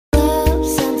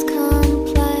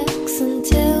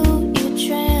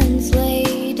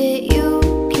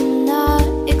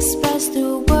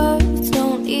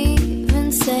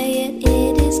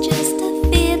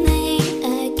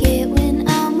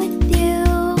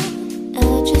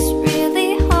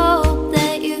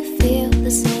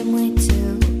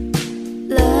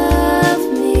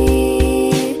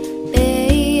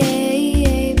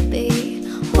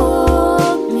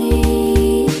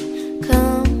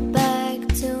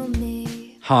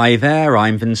Hi there,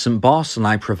 I'm Vincent Boss and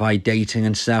I provide dating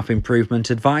and self-improvement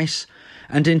advice.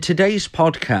 And in today's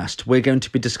podcast, we're going to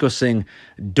be discussing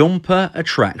dumper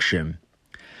attraction.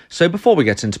 So before we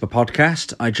get into the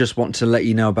podcast, I just want to let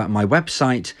you know about my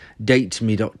website,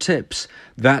 dateme.tips.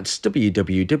 That's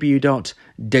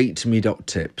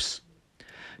www.dateme.tips.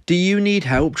 Do you need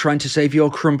help trying to save your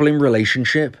crumbling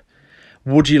relationship?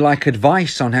 Would you like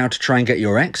advice on how to try and get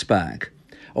your ex back?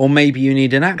 Or maybe you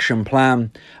need an action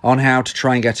plan on how to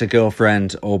try and get a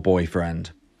girlfriend or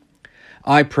boyfriend.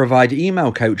 I provide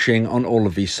email coaching on all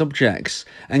of these subjects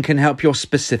and can help your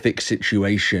specific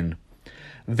situation.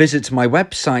 Visit my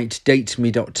website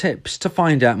dateme.tips to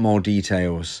find out more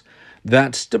details.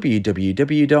 That's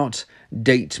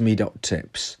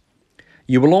www.dateme.tips.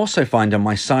 You will also find on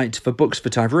my site the books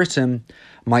that I've written,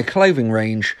 my clothing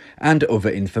range and other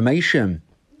information.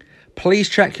 Please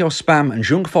check your spam and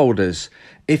junk folders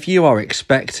if you are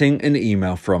expecting an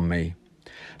email from me.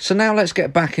 So now let's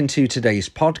get back into today's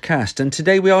podcast, and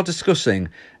today we are discussing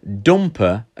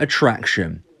dumper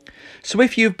attraction. So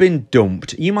if you've been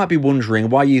dumped, you might be wondering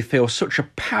why you feel such a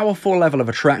powerful level of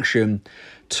attraction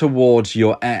towards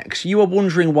your ex. You are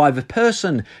wondering why the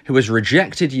person who has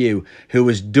rejected you, who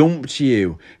has dumped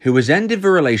you, who has ended the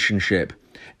relationship,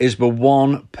 is the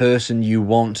one person you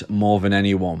want more than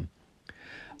anyone.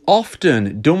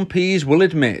 Often, dumpees will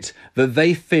admit that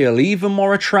they feel even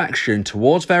more attraction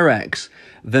towards their ex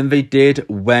than they did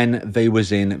when they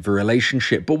was in the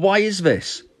relationship. But why is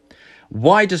this?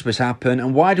 Why does this happen,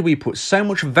 and why do we put so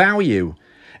much value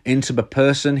into the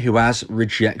person who has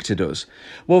rejected us?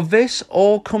 Well, this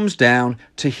all comes down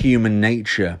to human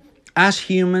nature. As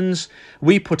humans,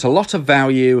 we put a lot of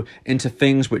value into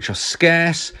things which are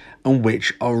scarce and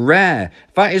which are rare.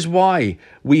 That is why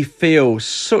we feel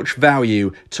such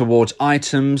value towards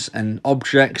items and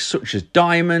objects such as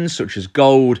diamonds, such as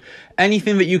gold,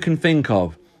 anything that you can think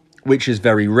of, which is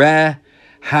very rare,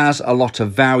 has a lot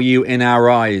of value in our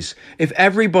eyes. If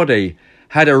everybody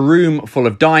had a room full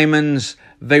of diamonds,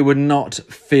 they would not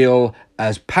feel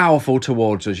as powerful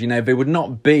towards us. They would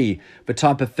not be the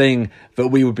type of thing that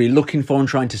we would be looking for and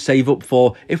trying to save up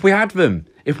for if we had them.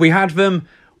 If we had them,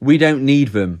 we don't need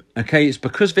them, okay? It's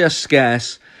because they are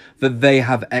scarce that they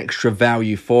have extra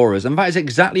value for us. And that is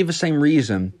exactly the same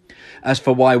reason as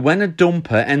for why when a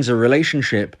dumper ends a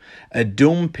relationship, a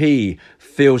dumpee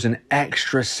feels an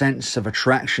extra sense of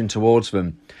attraction towards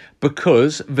them,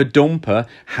 because the dumper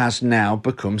has now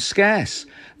become scarce.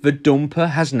 The dumper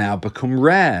has now become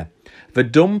rare. The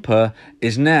dumper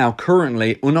is now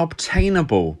currently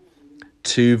unobtainable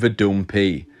to the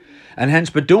dumpee. And hence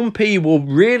the dumpee will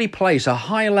really place a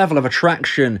high level of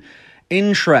attraction,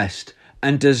 interest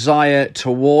and desire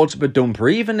towards the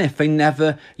dumper, even if they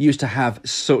never used to have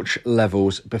such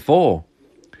levels before.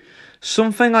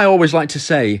 Something I always like to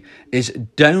say is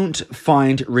don't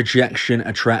find rejection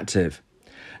attractive.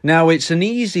 Now, it's an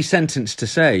easy sentence to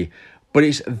say, but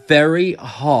it's very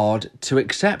hard to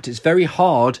accept. It's very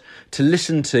hard to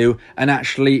listen to and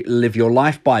actually live your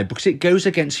life by, because it goes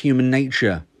against human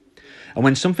nature. And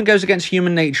when something goes against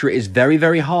human nature, it is very,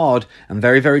 very hard and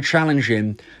very, very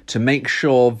challenging to make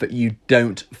sure that you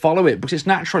don't follow it, because it's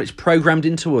natural, it's programmed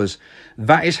into us.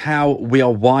 That is how we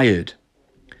are wired.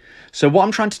 So what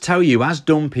I'm trying to tell you as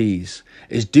dumpees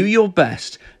is do your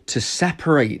best to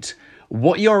separate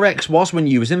what your ex was when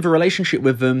you was in the relationship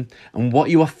with them and what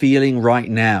you are feeling right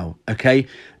now, okay?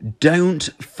 Don't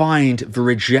find the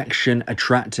rejection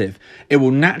attractive. It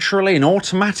will naturally and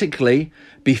automatically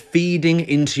be feeding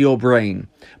into your brain.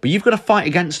 But you've got to fight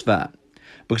against that,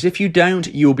 because if you don't,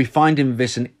 you'll be finding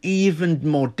this an even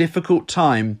more difficult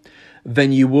time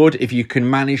than you would if you can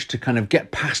manage to kind of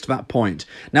get past that point.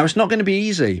 Now, it's not going to be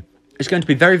easy. It's going to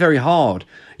be very, very hard.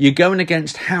 You're going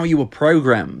against how you were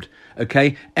programmed.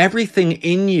 Okay, everything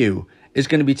in you is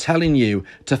going to be telling you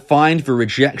to find the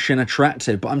rejection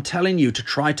attractive, but I'm telling you to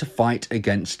try to fight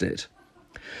against it.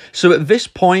 So at this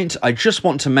point, I just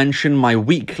want to mention my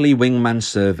weekly wingman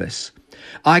service.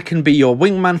 I can be your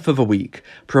wingman for the week,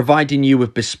 providing you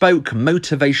with bespoke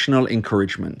motivational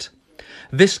encouragement.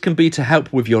 This can be to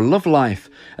help with your love life,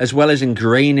 as well as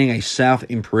ingraining a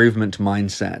self-improvement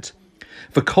mindset.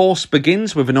 The course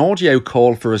begins with an audio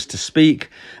call for us to speak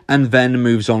and then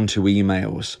moves on to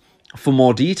emails. For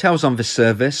more details on this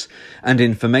service and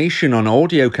information on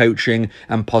audio coaching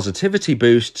and positivity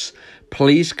boosts,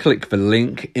 please click the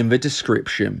link in the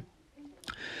description.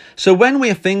 So when we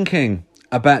are thinking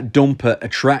about dumper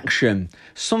attraction,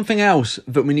 something else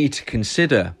that we need to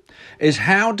consider is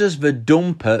how does the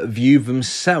dumper view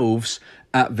themselves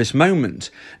at this moment?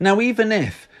 Now, even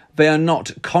if they are not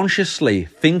consciously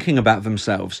thinking about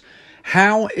themselves,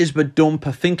 how is the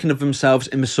dumper thinking of themselves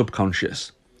in the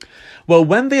subconscious? Well,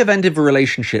 when they have ended the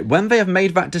relationship, when they have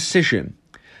made that decision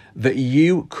that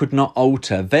you could not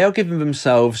alter, they are giving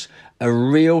themselves a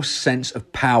real sense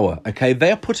of power, okay?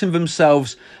 They are putting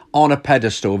themselves on a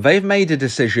pedestal. They've made a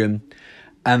decision,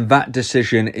 and that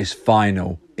decision is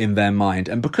final in their mind.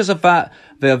 And because of that,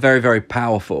 they are very, very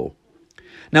powerful.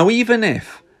 Now, even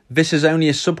if this is only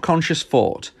a subconscious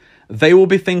thought, they will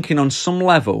be thinking on some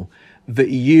level that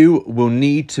you will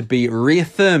need to be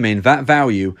reaffirming that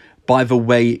value by the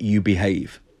way you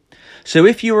behave. So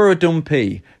if you are a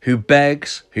dumpy who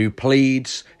begs, who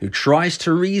pleads, who tries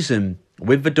to reason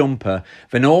with the dumper,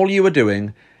 then all you are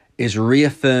doing is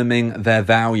reaffirming their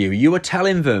value. You are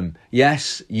telling them,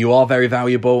 yes, you are very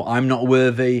valuable. I'm not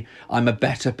worthy. I'm a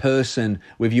better person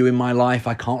with you in my life.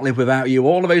 I can't live without you.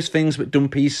 All of those things that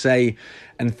dumpies say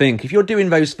and think. If you're doing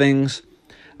those things,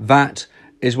 that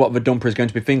is what the dumper is going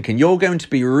to be thinking. You're going to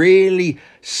be really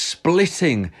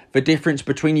splitting the difference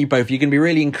between you both. You're going to be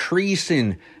really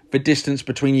increasing the distance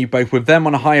between you both, with them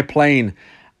on a higher plane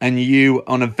and you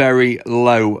on a very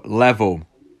low level.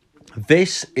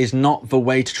 This is not the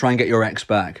way to try and get your ex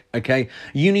back, okay?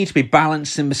 You need to be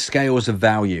balancing the scales of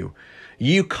value.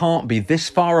 You can't be this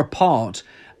far apart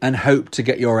and hope to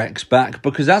get your ex back,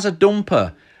 because as a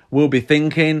dumper will be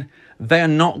thinking, they are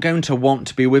not going to want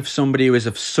to be with somebody who is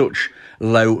of such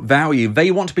low value.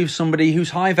 They want to be with somebody who's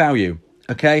high value,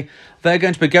 okay? They're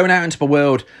going to be going out into the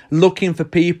world looking for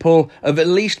people of at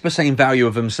least the same value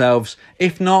of themselves,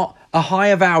 if not a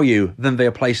higher value than they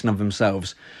are placing of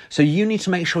themselves. So you need to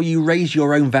make sure you raise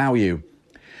your own value.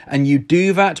 And you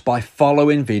do that by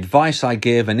following the advice I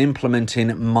give and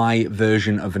implementing my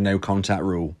version of the no contact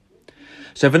rule.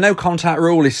 So the no contact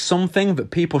rule is something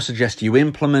that people suggest you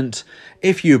implement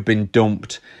if you've been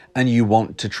dumped and you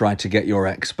want to try to get your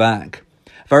ex back.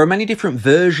 There are many different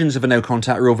versions of a no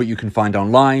contact rule that you can find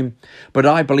online, but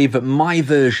I believe that my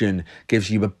version gives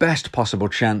you the best possible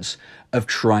chance of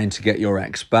trying to get your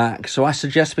ex back. So I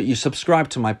suggest that you subscribe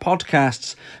to my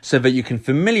podcasts so that you can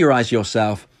familiarize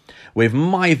yourself with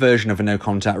my version of a no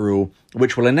contact rule,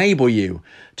 which will enable you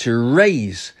to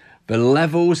raise the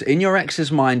levels in your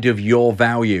ex's mind of your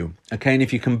value. Okay, and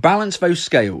if you can balance those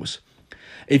scales,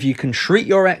 if you can treat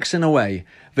your ex in a way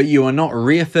that you are not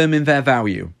reaffirming their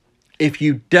value, if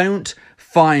you don't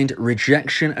find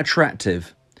rejection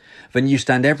attractive, then you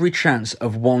stand every chance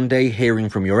of one day hearing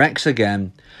from your ex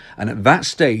again, and at that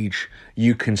stage,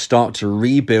 you can start to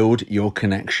rebuild your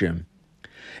connection.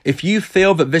 If you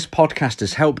feel that this podcast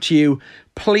has helped you,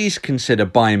 please consider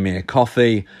buying me a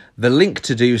coffee. The link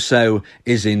to do so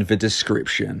is in the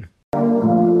description.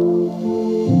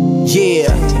 Yeah,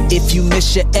 if you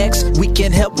miss your ex, we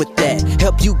can help with that.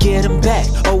 Help you get him back,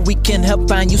 or we can help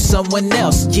find you someone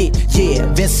else. Yeah,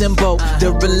 Vincent Bo,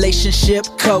 the relationship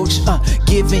coach,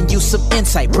 giving you some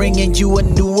insight, bringing you a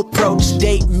new approach.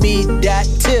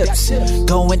 DateMe.tips,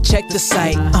 go and check the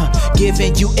site,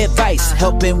 giving you advice,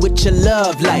 helping with your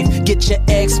love life. Get your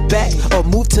ex back, or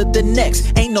move to the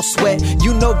next. Ain't no sweat,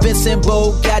 you know Vincent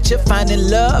Bo got you. Finding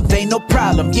love ain't no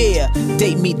problem. Yeah,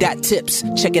 DateMe.tips,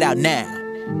 check it out now.